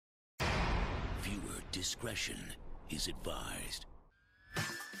Viewer discretion is advised.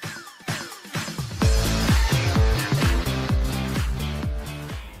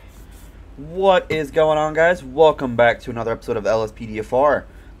 What is going on, guys? Welcome back to another episode of LSPDFR.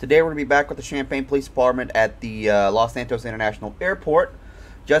 Today we're going to be back with the Champaign Police Department at the Los Santos International Airport,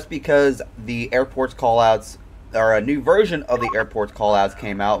 just because the airport's callouts, or a new version of the airport's callouts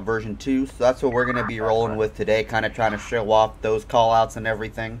came out, version 2, so that's what we're going to be rolling with today, kind of trying to show off those callouts and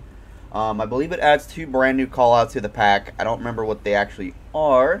everything. I believe it adds 2 brand new callouts to the pack. I don't remember what they actually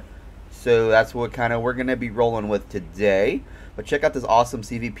are, so that's what kind of we're going to be rolling with today. But check out this awesome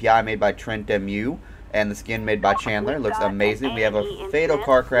CVPI made by Trent MU and the skin made by Chandler. It looks amazing. We have a fatal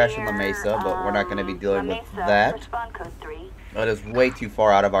car crash in La Mesa, but we're not going to be dealing with that. That is way too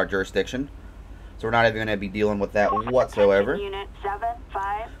far out of our jurisdiction, so we're not even going to be dealing with that whatsoever.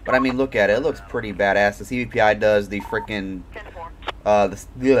 But I mean, look at it. It looks pretty badass. The CVPI does, the freaking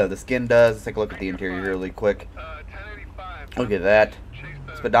the skin does. Let's take a look at the interior really quick. Look at that.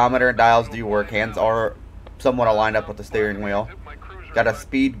 Speedometer and dials do work. Hands are somewhat aligned up with the steering wheel. Got a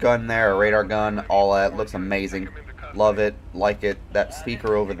speed gun there, a radar gun, all that. Looks amazing. Love it. Like it. That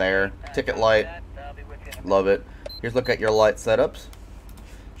speaker over there. Ticket light. Love it. Here's a look at your light setups.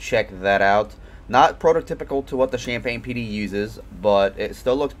 Check that out. Not prototypical to what the Champaign PD uses, but it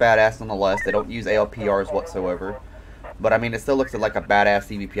still looks badass nonetheless. They don't use ALPRs whatsoever. But I mean, it still looks like a badass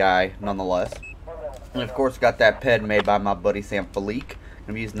CVPI nonetheless. And of course, got that ped made by my buddy Sam Falik.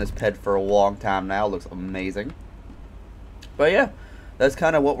 I'm using this ped for a long time now. It looks amazing. But yeah, that's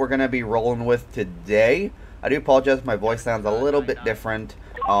kind of what we're going to be rolling with today. I do apologize if my voice sounds a little bit different.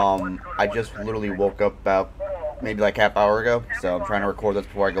 I just literally woke up about maybe like half hour ago, so I'm trying to record this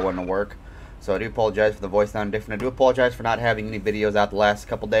before I go into work. So I do apologize for the voice sounding different. I do apologize for not having any videos out the last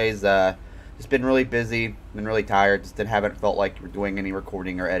couple days. Just been really busy, been really tired. Just haven't felt like we're doing any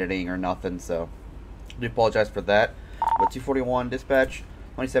recording or editing or nothing. So I do apologize for that. But 241 dispatch,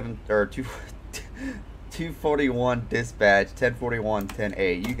 27 or 241 dispatch, 1041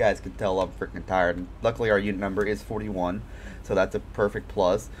 10A. You guys can tell I'm freaking tired. And luckily our unit number is 41, so that's a perfect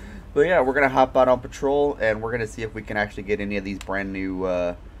plus. But yeah, we're gonna hop out on patrol and we're gonna see if we can actually get any of these brand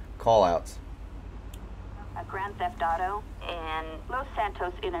new call-outs. A Grand Theft Auto in Los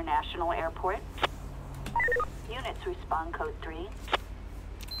Santos International Airport. Units respond code 3.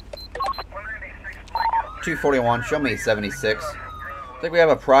 241, show me 76. I think we have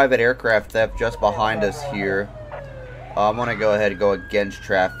a private aircraft theft just behind us here. I'm going to go ahead and go against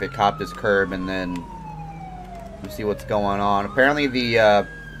traffic, hop this curb, and then we'll see what's going on. Apparently the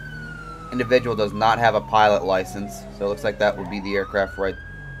individual does not have a pilot license, so it looks like that would be the aircraft right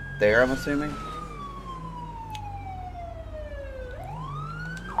there, I'm assuming.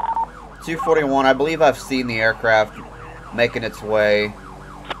 241, I believe I've seen the aircraft making its way.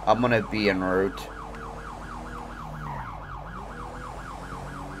 I'm going to be en route.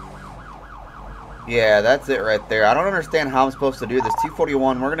 Yeah, that's it right there. I don't understand how I'm supposed to do this.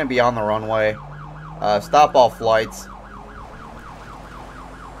 241, we're going to be on the runway. Stop all flights.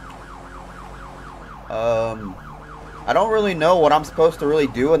 I don't really know what I'm supposed to really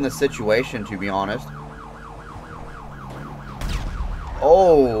do in this situation, to be honest.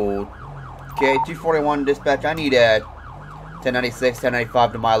 Oh, okay, 241 dispatch. I need a 1096,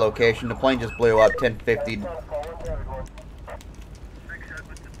 1095 to my location. The plane just blew up, 1050.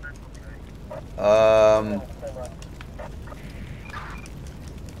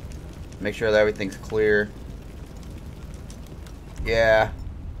 Make sure that everything's clear. Yeah.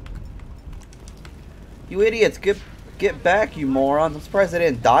 You idiots, get back, you morons. I'm surprised I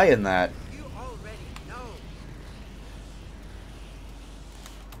didn't die in that.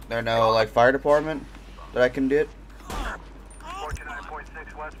 There are no, like, fire department that I can do it?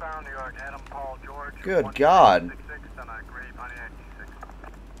 Good God.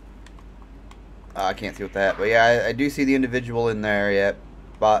 I can't see with that, but yeah, I do see the individual in there yet.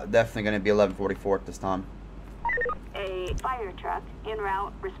 But definitely going to be 1144 at this time. A fire truck en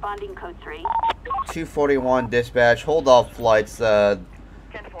route, responding code 3. 241 dispatch, hold all flights. The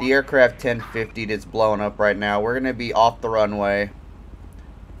aircraft 1050 is blowing up right now. We're going to be off the runway.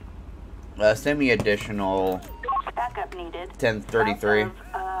 Send me additional backup needed. 1033.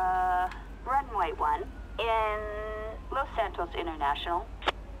 Runway 1 in Los Santos International.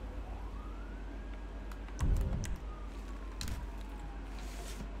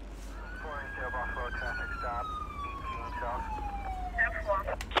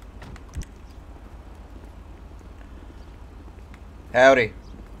 Howdy.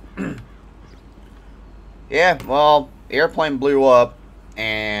 Yeah, well, the airplane blew up,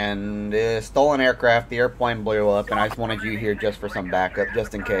 and the stolen aircraft, the airplane blew up, and I just wanted you here just for some backup,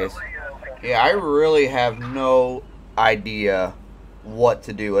 just in case. Yeah, I really have no idea what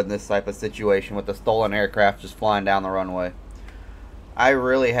to do in this type of situation with the stolen aircraft just flying down the runway. I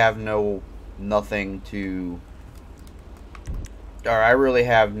really have nothing to... Or I really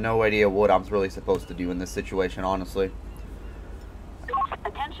have no idea what I'm really supposed to do in this situation, honestly.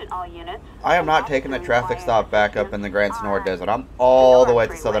 Attention all units. I am not taking the traffic stop back up in the Grand Sonora Desert. I'm all the way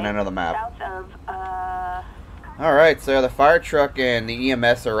at the southern end of the map. Alright, so the fire truck and the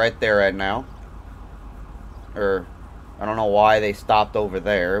EMS are right there right now. Or, I don't know why they stopped over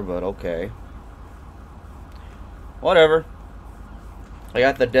there, but okay. Whatever. I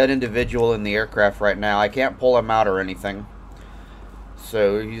got the dead individual in the aircraft right now. I can't pull him out or anything.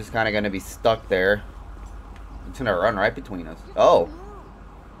 So he's just kind of going to be stuck there. It's going to run right between us. Oh.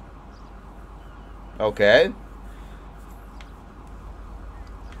 Okay.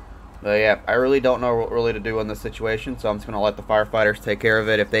 But yeah, I really don't know what really to do in this situation, so I'm just going to let the firefighters take care of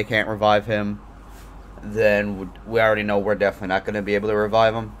it. If they can't revive him, then we already know we're definitely not going to be able to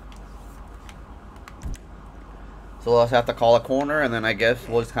revive him. So we'll just have to call a corner, and then I guess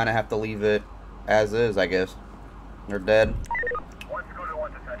we'll just kind of have to leave it as is, I guess. They're dead.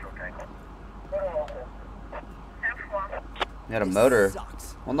 He had a motor.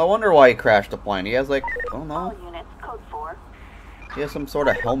 Well, no wonder why he crashed the plane. He has like, oh no. He has some sort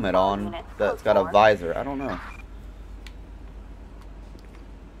of helmet on that's got a visor. I don't know.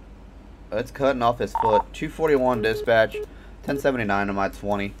 It's cutting off his foot. 241 dispatch. 1079 to my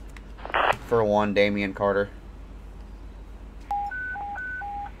 20. For 1, Damian Carter.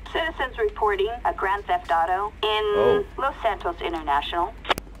 Citizens reporting a grand theft auto in Los Santos International.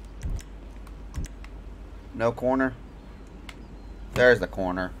 No corner. There's the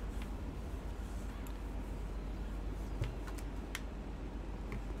corner.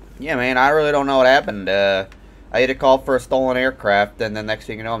 Yeah, man, I really don't know what happened. I had a call for a stolen aircraft, and then next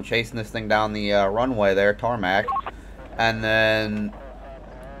thing you know, I'm chasing this thing down the runway there, tarmac, and then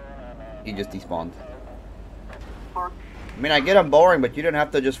he just despawned. I mean, I get I'm boring, but you didn't have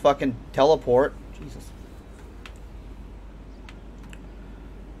to just fucking teleport. Jesus.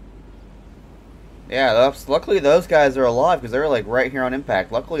 Yeah, luckily those guys are alive, because they're like right here on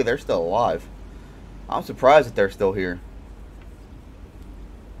impact. Luckily they're still alive. I'm surprised that they're still here.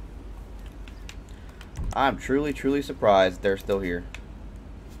 I'm truly, truly surprised they're still here.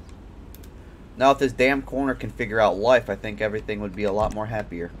 Now, if this damn corner can figure out life, I think everything would be a lot more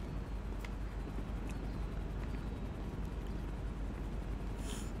happier.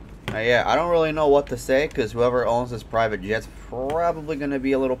 Yeah, I don't really know what to say, because whoever owns this private jet's probably going to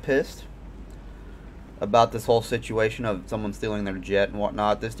be a little pissed about this whole situation of someone stealing their jet and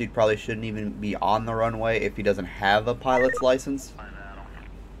whatnot. This dude probably shouldn't even be on the runway if he doesn't have a pilot's license.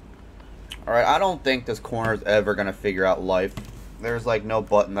 Alright, I don't think this corner is ever going to figure out life. There's like no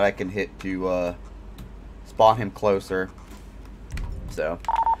button that I can hit to spawn him closer. So,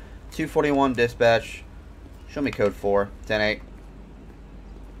 241 dispatch. Show me code 4, 10-8.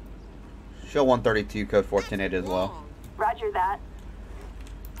 Show 132, code 4, 10-8 as well. Roger that.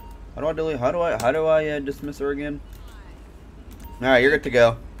 How do I delete? How do I dismiss her again? Alright, you're good to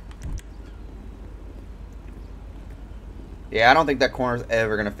go. Yeah, I don't think that corner's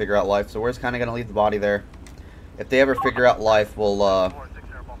ever gonna figure out life, so we're just kinda gonna leave the body there. If they ever figure out life, we'll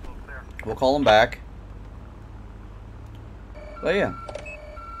call them back. But yeah.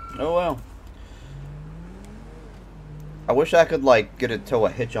 Oh well. I wish I could like get a tow a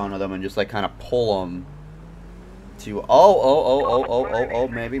hitch onto them and just like kinda pull them to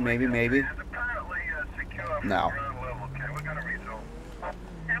maybe. No.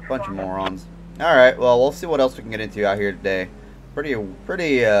 Bunch of morons. Alright, well, we'll see what else we can get into out here today. Pretty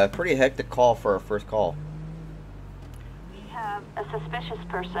hectic call for our first call. We have a suspicious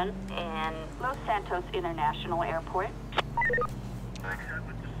person in Los Santos International Airport.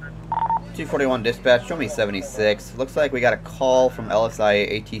 241 dispatch, show me 76. Looks like we got a call from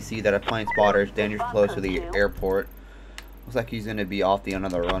LSIA ATC that a plane spotter is dangerous close to the airport. Looks like he's going to be off the end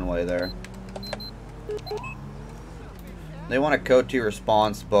of the runway there. They want a code 2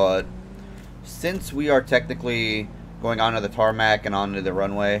 response, but since we are technically going onto the tarmac and onto the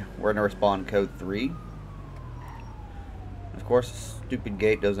runway, we're going to respond code 3. Of course, the stupid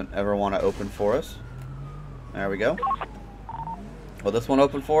gate doesn't ever want to open for us. There we go. Will this one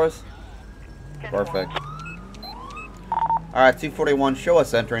open for us? Perfect. Alright, 241, show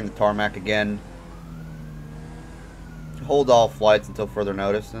us entering the tarmac again. Hold all flights until further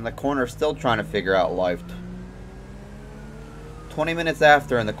notice. And the corner's still trying to figure out life. 20 minutes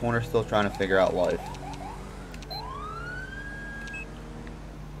after, and the corner's still trying to figure out life.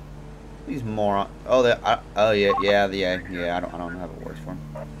 These morons. Oh, yeah. I don't know how it works for them.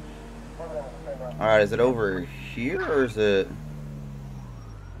 Alright, is it over here or is it...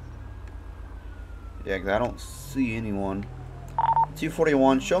 Yeah, 'cause I don't see anyone.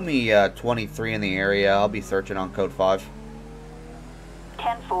 241, show me 23 in the area. I'll be searching on code 5.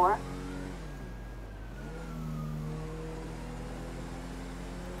 10-4.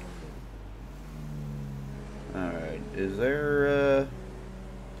 Alright, is there...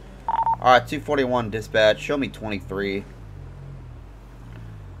 Alright, 241 dispatch, show me 23.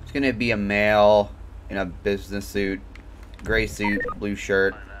 It's gonna be a male in a business suit, gray suit, blue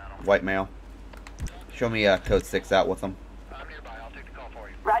shirt, white male. Show me code 6 out with him.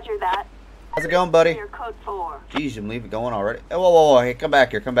 Roger that. How's it going, buddy? Your code 4. Jeez, you leave it going already. Oh, whoa, whoa, whoa, hey, come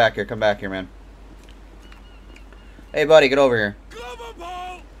back here, come back here, come back here, man. Hey, buddy, get over here.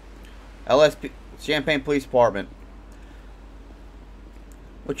 LSP, Champaign Police Department.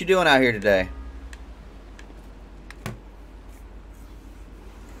 What you doing out here today?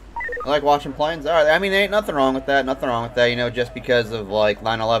 I like watching planes. Alright, I mean, there ain't nothing wrong with that. Nothing wrong with that. You know, just because of, like,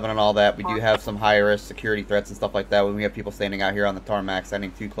 9/11 and all that, we do have some high-risk security threats and stuff like that when we have people standing out here on the tarmac,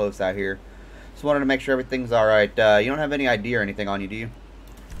 standing too close out here. Just wanted to make sure everything's alright. You don't have any ID or anything on you, do you?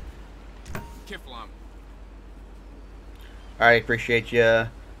 Alright, appreciate you.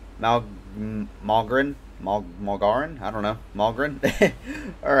 Malgren? Malgarin? I don't know. Malgren?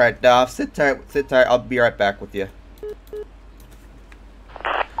 Alright, sit tight. Sit tight. I'll be right back with you.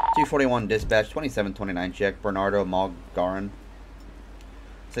 241 dispatch, 2729 check, Bernardo Malgarin.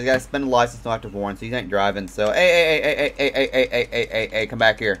 So he's got a suspended license, no active warrant, so he ain't driving. So, hey, come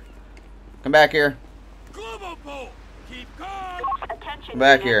back here. Come back here. Attention, Come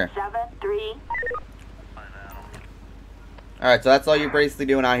back here. 7-3. Alright, so that's all you're basically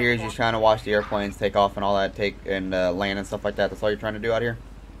doing out here is just trying to watch the airplanes take off and all that, land and stuff like that. That's all you're trying to do out here?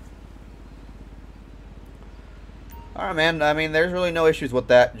 Alright, man. I mean, there's really no issues with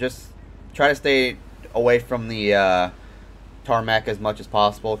that. Just try to stay away from the tarmac as much as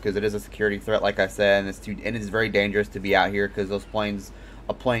possible because it is a security threat, like I said, and it's very dangerous to be out here because those planes,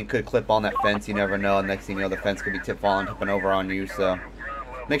 a plane could clip on that fence. You never know. And next thing you know, the fence could be tipping over on you. So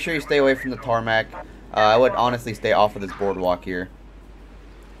make sure you stay away from the tarmac. I would honestly stay off of this boardwalk here.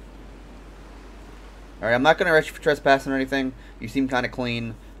 Alright, I'm not going to arrest you for trespassing or anything. You seem kind of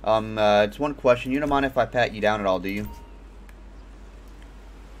clean. Just one question. You don't mind if I pat you down at all, do you?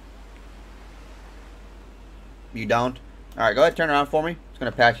 You don't? Alright, go ahead and turn around for me. Just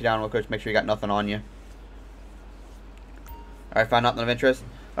going to pat you down real quick. Just make sure you got nothing on you. Alright, find nothing of interest.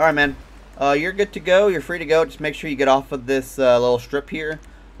 Alright, man. You're good to go. You're free to go. Just make sure you get off of this little strip here.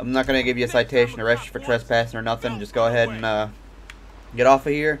 I'm not going to give you a citation or arrest you for trespassing or nothing. Just go ahead and get off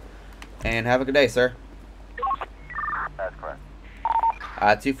of here. And have a good day, sir. That's correct.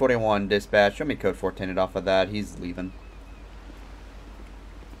 241 dispatch. Show me code 410 off of that. He's leaving.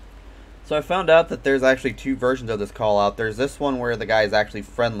 So I found out that there's actually two versions of this call out. There's this one where the guy is actually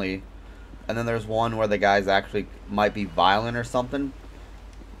friendly. And then there's one where the guy's actually might be violent or something.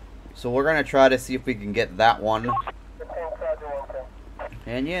 So we're going to try to see if we can get that one.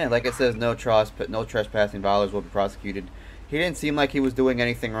 And yeah, like it says, no trespassing violars will be prosecuted. He didn't seem like he was doing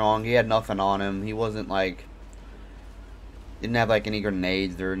anything wrong. He had nothing on him. He wasn't like... Didn't have like any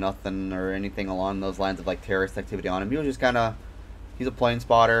grenades or nothing or anything along those lines of like terrorist activity on him. He was just kind of... He's a plane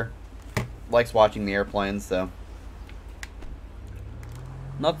spotter. Likes watching the airplanes, so...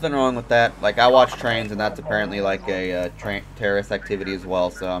 Nothing wrong with that. Like, I watch trains, and that's apparently like a terrorist activity as well.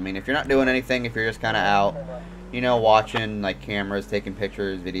 So, I mean, if you're not doing anything, if you're just kind of out, you know, watching like cameras, taking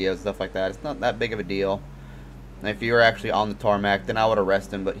pictures, videos, stuff like that, it's not that big of a deal. And if you were actually on the tarmac, then I would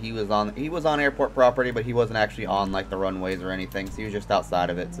arrest him. But he was on airport property, but he wasn't actually on like the runways or anything. So he was just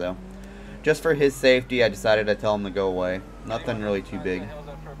outside of it. So, just for his safety, I decided to tell him to go away. Nothing really too big.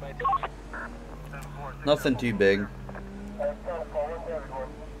 Nothing too big.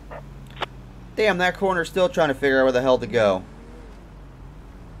 Damn, that corner's still trying to figure out where the hell to go.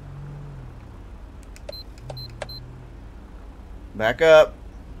 Back up.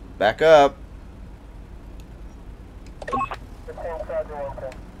 Back up.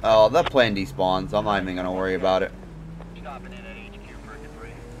 Oh, that plane despawns. I'm not even going to worry about it.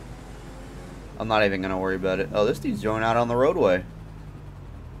 I'm not even going to worry about it. Oh, this dude's going out on the roadway.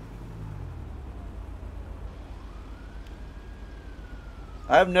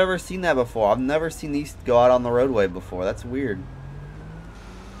 I've never seen that before. I've never seen these go out on the roadway before. That's weird.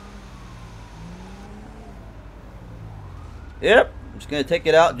 Yep. I'm just going to take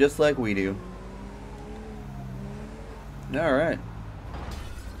it out just like we do. Alright.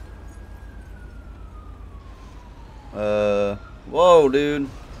 Whoa, dude.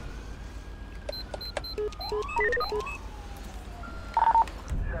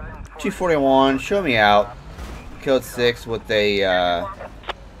 241, show me out. Code 6 with a,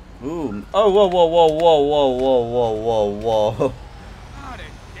 ooh. Oh, whoa, whoa, whoa, whoa, whoa, whoa, whoa, whoa, whoa.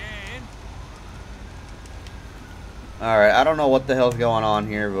 Alright, I don't know what the hell's going on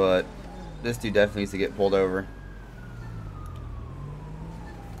here, but this dude definitely needs to get pulled over.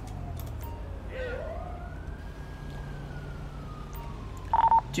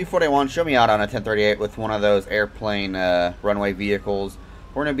 .241, show me out on a 1038 with one of those airplane runway vehicles.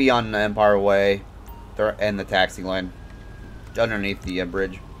 We're going to be on Empire Way and the taxi lane underneath the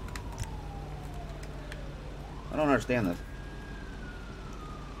bridge. I don't understand this.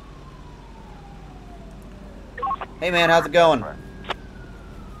 Hey man, how's it going?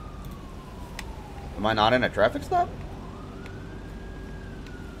 Am I not in a traffic stop?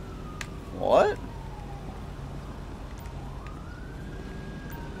 What?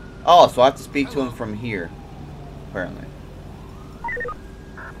 Oh, so I have to speak to him from here, apparently.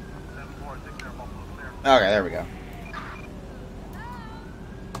 Okay, there we go.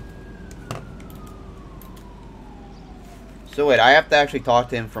 So wait, I have to actually talk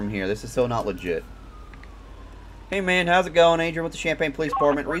to him from here. This is so not legit. Hey man, how's it going? Adrian with the Champaign Police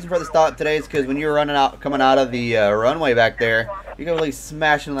Department. Reason for the stop today is because when you were coming out of the runway back there, you got really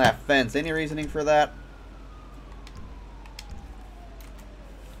smashing that fence. Any reasoning for that?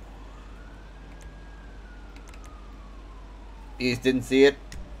 You just didn't see it?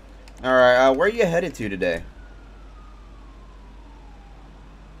 Alright, where are you headed to today?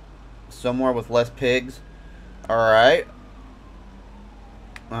 Somewhere with less pigs? Alright.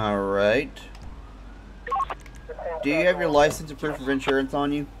 Alright. Do you have your license and proof of insurance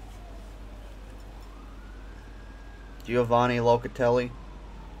on you? Giovanni Locatelli?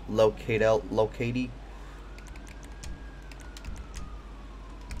 Locati?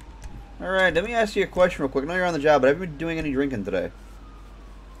 Alright, let me ask you a question real quick. I know you're on the job, but have you been doing any drinking today?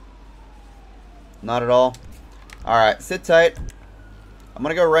 Not at all? Alright, sit tight. I'm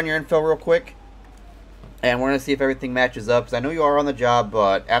going to go run your info real quick. And we're going to see if everything matches up. Because I know you are on the job,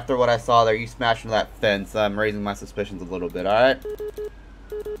 but after what I saw there, you smashing that fence. I'm raising my suspicions a little bit, alright?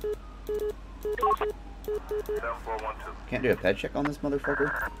 Can't do a ped check on this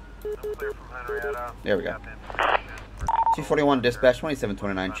motherfucker? There we go. 241 dispatch,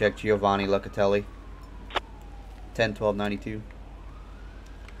 2729 check, Giovanni Locatelli. 10-12-92.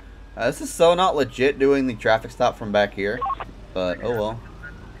 This is so not legit doing the traffic stop from back here. But, oh well.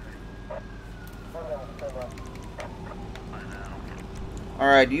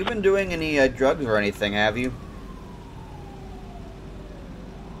 Alright, you've been doing any drugs or anything, have you?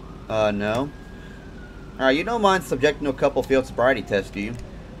 No. Alright, you don't mind subjecting to a couple field sobriety tests, do you?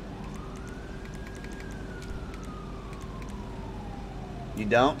 You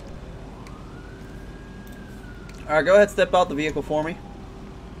don't? Alright, go ahead, step out the vehicle for me.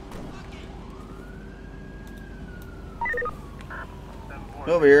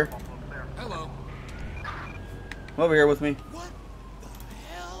 Over here. Hello. Over here with me. What the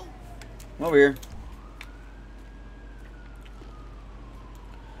hell? Over here.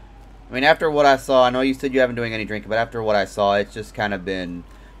 I mean, after what I saw, I know you said you haven't doing any drinking, but after what I saw, it's just kind of been,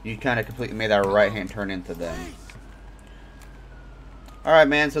 you kind of completely made that right-hand turn into them. Alright,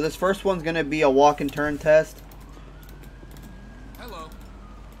 man, so this first one's going to be a walk and turn test. Hello.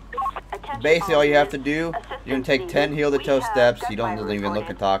 Basically, all you have to do, you're going to take 10 heel-to-toe steps. You don't even look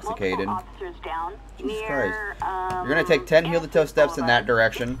intoxicated. Jesus Christ. You're going to take 10 heel-to-toe steps in that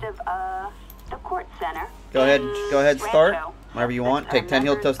direction. Go ahead, start. Whenever you want. Take 10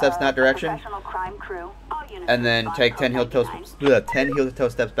 heel-to-toe steps in that direction. And then take 10 heel-to-toe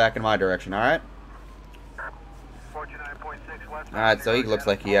steps back in my direction, alright? Alright, so he looks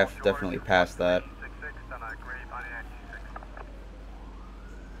like he definitely passed that.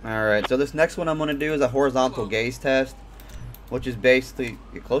 Alright, so this next one I'm going to do is a horizontal gaze test, which is basically,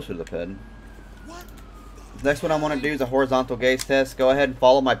 get closer to the pen. This next one I'm going to do is a horizontal gaze test. Go ahead and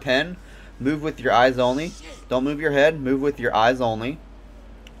follow my pen. Move with your eyes only. Don't move your head. Move with your eyes only.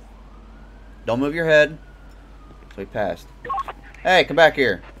 Don't move your head. So he passed. Hey, come back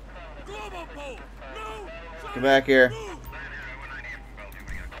here. Come back here.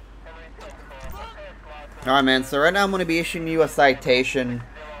 Alright, man. So right now I'm going to be issuing you a citation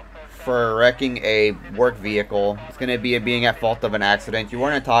for wrecking a work vehicle. It's going to be being at fault of an accident. You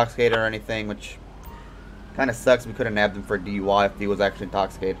weren't intoxicated or anything, which kind of sucks. We could have nabbed him for DUI if he was actually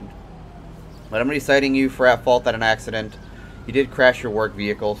intoxicated. But I'm going to be citing you for at fault at an accident. You did crash your work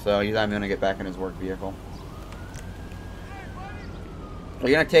vehicle, so he's not going to get back in his work vehicle. Are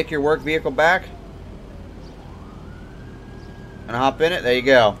you going to take your work vehicle back? And hop in it? There you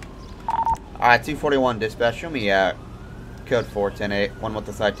go. Alright, 241 dispatch. Show me out. code 4108, one with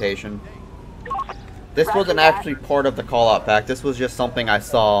the citation. This wasn't actually part of the call-out pack. This was just something I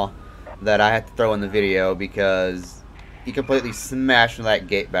saw that I had to throw in the video because he completely smashed that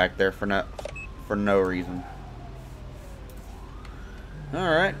gate back there for no reason.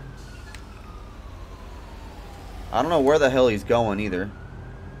 Alright. I don't know where the hell he's going either.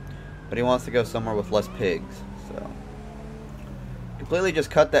 But he wants to go somewhere with less pigs. So completely just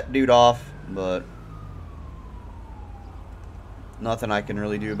cut that dude off, but nothing I can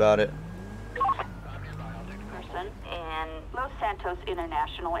really do about it. Person in Los Santos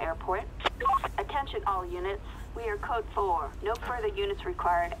International Airport. Attention all units. We are code 4. No further units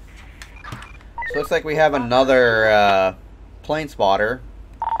required. So looks like we have another plane spotter.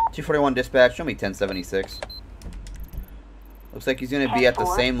 241 dispatch, show me 1076. Looks like he's going to be at the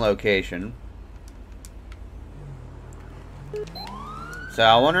same location. So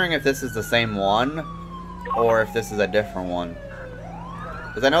I'm wondering if this is the same one or if this is a different one.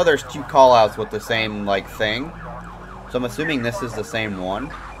 Because I know there's 2 callouts with the same like thing. So I'm assuming this is the same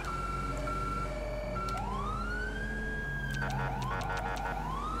one.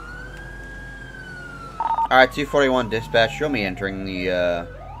 Alright, 241 dispatch, show me entering the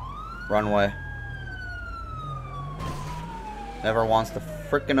runway. Never wants to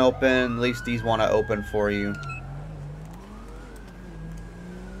frickin' open. At least these want to open for you.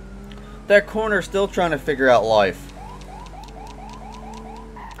 That corner's still trying to figure out life.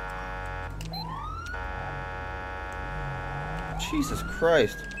 Jesus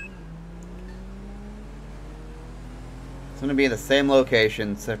Christ. It's going to be in the same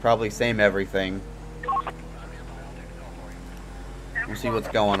location, so probably same everything. We'll see what's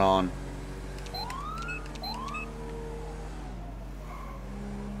going on.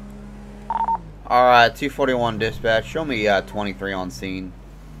 Alright, 241 dispatch. Show me 23 on scene.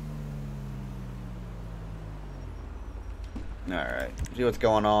 Alright, see what's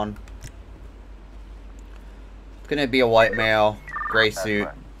going on. It's gonna be a white male, gray suit,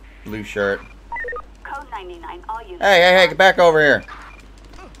 blue shirt. Code 99, all units. Hey, get back over here.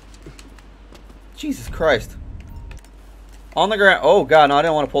 Jesus Christ. On the ground. Oh god, no, I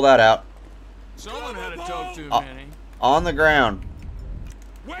didn't want to pull that out. Someone had to talk to Manny. On the ground.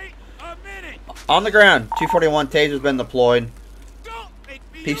 Wait a minute! On the ground. 241 taser's been deployed. Don't make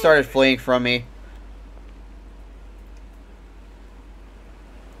me He started fleeing from me.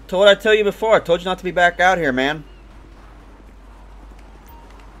 So what I tell you before, I told you not to be back out here, man.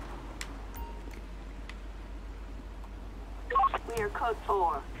 We are code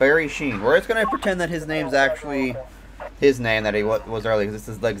 4. Barry Sheen. We're just gonna pretend that his name's actually his name that he was earlier, because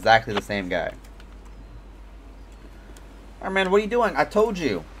this is exactly the same guy. Alright, man, what are you doing? I told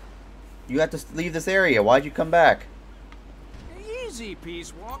you. You have to leave this area. Why'd you come back? Easy,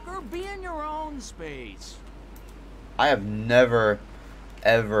 Peace Walker. Be in your own space. I have never,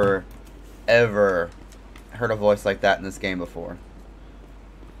 ever, ever heard a voice like that in this game before.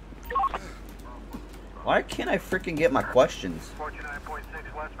 Why can't I freaking get my questions?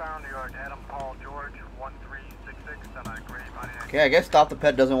 49.6 westbound, New York, Adam Paul George, 1366, and I agree. Okay, I guess Stop the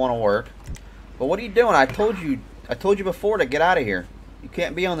Pet doesn't want to work. But what are you doing? I told you before to get out of here. You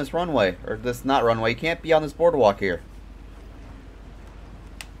can't be on this runway, or this not runway. You can't be on this boardwalk here.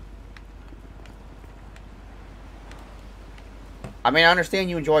 I mean, I understand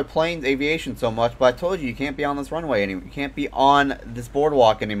you enjoy planes, aviation so much, but I told you can't be on this runway anymore. You can't be on this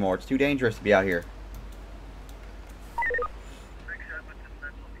boardwalk anymore. It's too dangerous to be out here.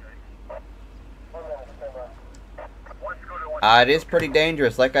 It is pretty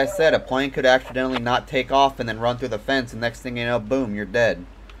dangerous. Like I said, a plane could accidentally not take off and then run through the fence, and next thing you know, boom, you're dead.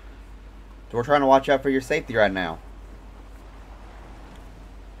 So we're trying to watch out for your safety right now.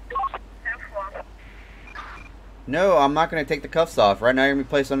 No, I'm not going to take the cuffs off. Right now you're going to be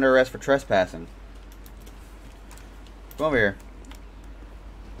placed under arrest for trespassing. Come over here.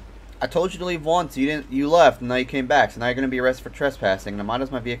 I told you to leave once. You left, and now you came back. So now you're going to be arrested for trespassing. Now, why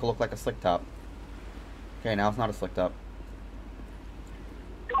does my vehicle look like a slick top? Okay, now it's not a slick top.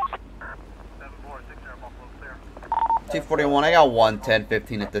 241, I got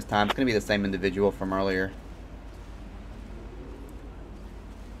 11015 at this time. It's going to be the same individual from earlier.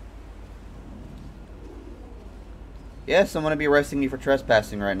 Yes, I'm going to be arresting you for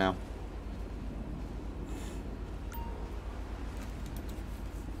trespassing right now.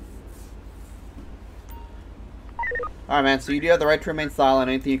 Alright, man, so you do have the right to remain silent.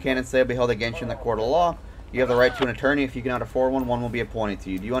 Anything you can and say will be held against you in the court of law. You have the right to an attorney. If you cannot afford one, one will be appointed to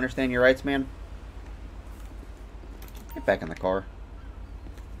you. Do you understand your rights, man? Get back in the car.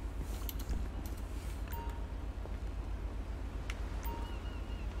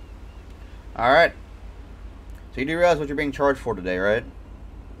 Alright. So you do realize what you're being charged for today, right?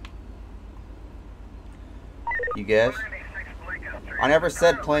 You guess? I never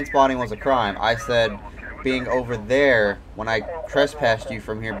said plane spotting was a crime. I said being over there when I trespassed you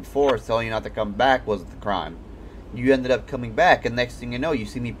from here before, telling you not to come back, was the crime. You ended up coming back, and next thing you know, you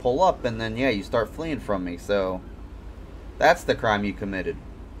see me pull up, and then, yeah, you start fleeing from me. So that's the crime you committed.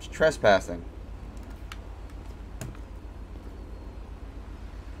 It's trespassing.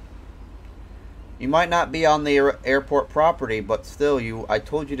 You might not be on the airport property, but still, I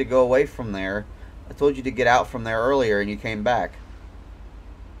told you to go away from there. I told you to get out from there earlier, and you came back.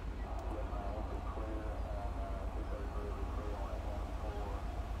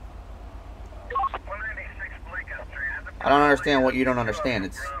 I don't understand what you don't understand.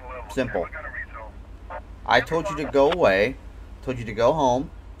 It's simple. I told you to go away, told you to go home,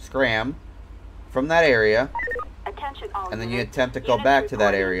 scram from that area, and then you attempt to go back to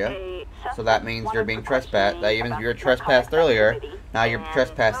that area. So that means you're being trespassed. That means you were trespassed earlier. Now you're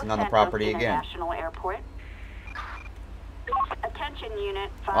trespassing on the property again.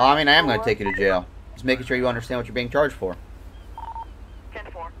 Well, I mean, I am going to take you to jail. Just making sure you understand what you're being charged for.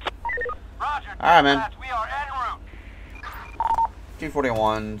 Alright, man.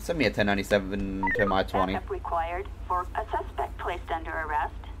 241, send me a 1097 to my 20. Required for a suspect placed under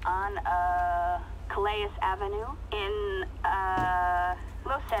arrest on Callouts Avenue in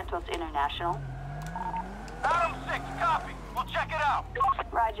Los Santos International. Adam 6, copy. We'll check it out.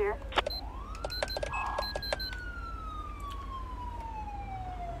 Roger.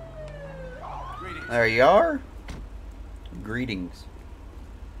 There you are. Greetings.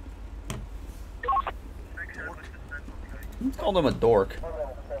 Let's call him a dork.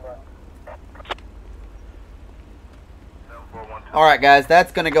 Alright guys,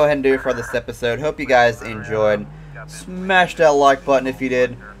 that's going to go ahead and do it for this episode. Hope you guys enjoyed. Smash that like button if you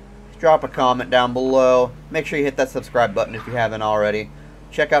did. Drop a comment down below. Make sure you hit that subscribe button if you haven't already.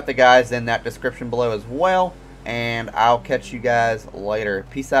 Check out the guys in that description below as well. And I'll catch you guys later.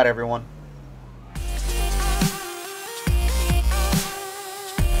 Peace out, everyone.